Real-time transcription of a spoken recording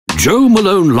Joe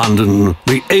Malone, London,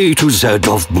 the A to Z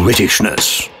of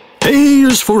Britishness. A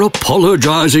is for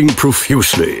apologising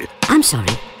profusely. I'm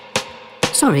sorry.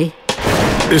 Sorry.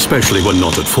 Especially when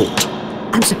not at fault.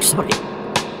 I'm so sorry.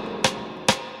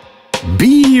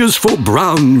 B is for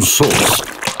brown sauce.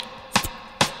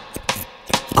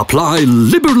 Apply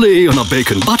liberally on a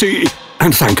bacon butty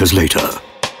and thank us later.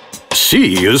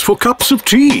 C is for cups of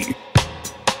tea.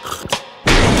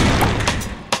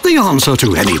 The answer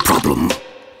to any problem.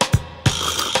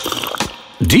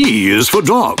 D is for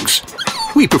dogs.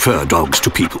 We prefer dogs to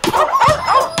people.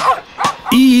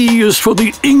 E is for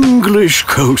the English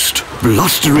coast,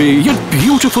 blustery yet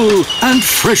beautiful and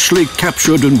freshly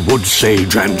captured in wood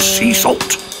sage and sea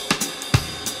salt.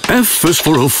 F is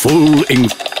for a full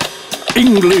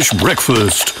English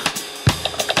breakfast,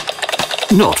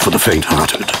 not for the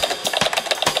faint-hearted.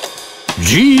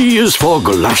 G is for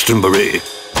Glastonbury.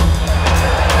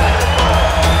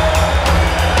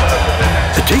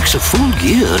 It takes a full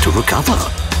year to recover.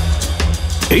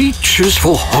 H is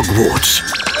for Hogwarts.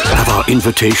 Have our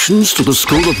invitations to the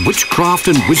School of Witchcraft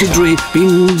and Wizardry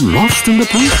been lost in the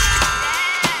post?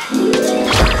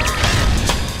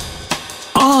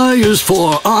 I is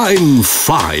for I'm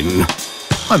fine.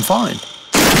 I'm fine.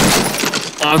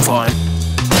 I'm fine.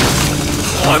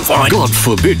 I'm fine. God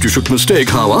forbid you should mistake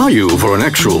how are you for an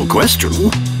actual question.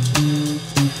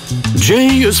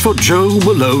 J is for Joe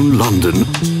Malone, London.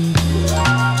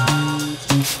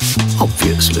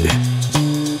 Obviously.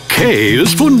 K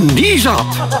is for knees up.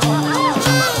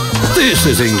 This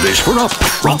is English for a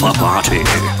proper party.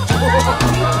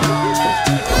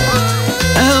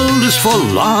 L is for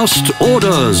last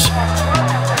orders.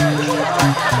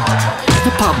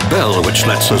 The pub bell which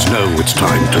lets us know it's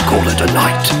time to call it a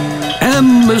night.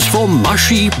 M is for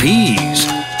mushy peas.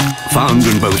 Found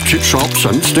in both chip shops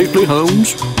and stately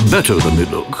homes. Better than they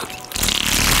look.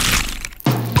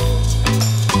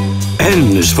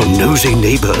 N is for nosy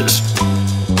neighbours.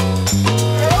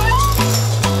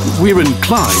 We're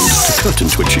inclined to curtain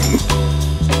twitching.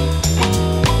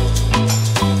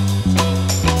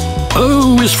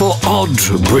 O is for odd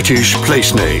British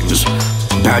place names.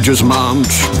 Badger's Mount,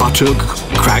 Buttock,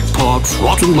 Crackpot,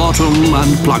 Rotten Bottom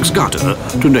and Plug's Gutter,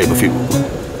 to name a few.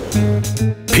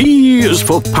 P is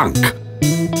for punk.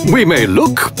 We may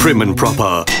look prim and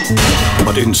proper,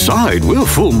 but inside we're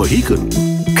full Mohican.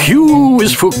 Q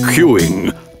is for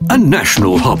queuing, a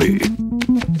national hobby.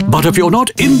 But if you're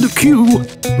not in the queue,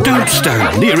 don't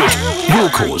stand near it, you'll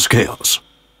cause chaos.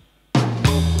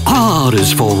 R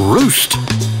is for roast.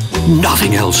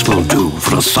 Nothing else will do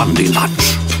for a Sunday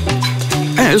lunch.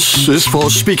 S is for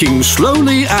speaking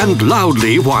slowly and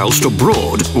loudly whilst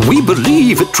abroad. We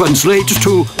believe it translates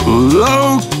to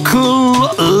local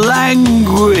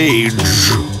language.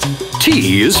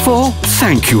 T is for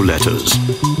thank you letters.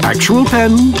 Actual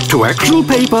pen to actual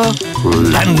paper,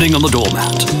 landing on the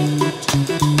doormat.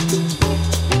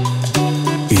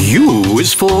 U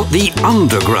is for the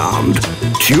underground.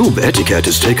 Tube etiquette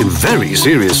is taken very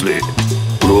seriously.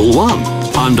 Rule 1.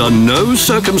 Under no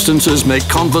circumstances make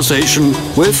conversation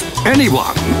with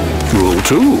anyone. Rule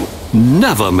 2.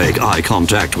 Never make eye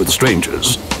contact with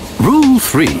strangers. Rule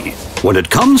 3. When it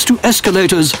comes to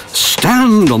escalators,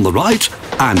 stand on the right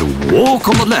and walk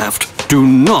on the left. Do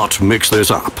not mix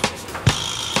this up.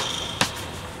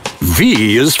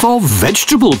 V is for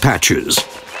vegetable patches.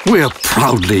 We're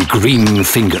proudly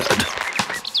green-fingered.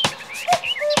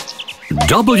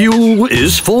 W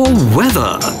is for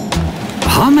weather.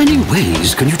 How many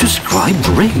ways can you describe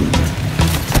rain?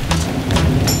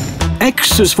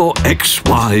 X is for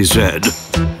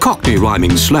XYZ. Cockney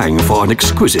rhyming slang for an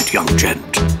exquisite young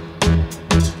gent.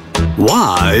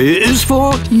 Y is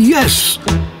for yes,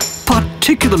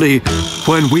 particularly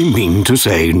when we mean to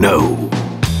say no.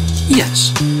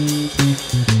 Yes.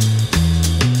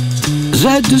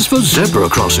 Z is for zebra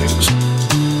crossings.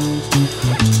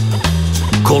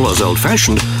 Call us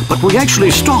old-fashioned, but we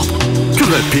actually stop to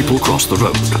let people cross the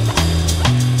road.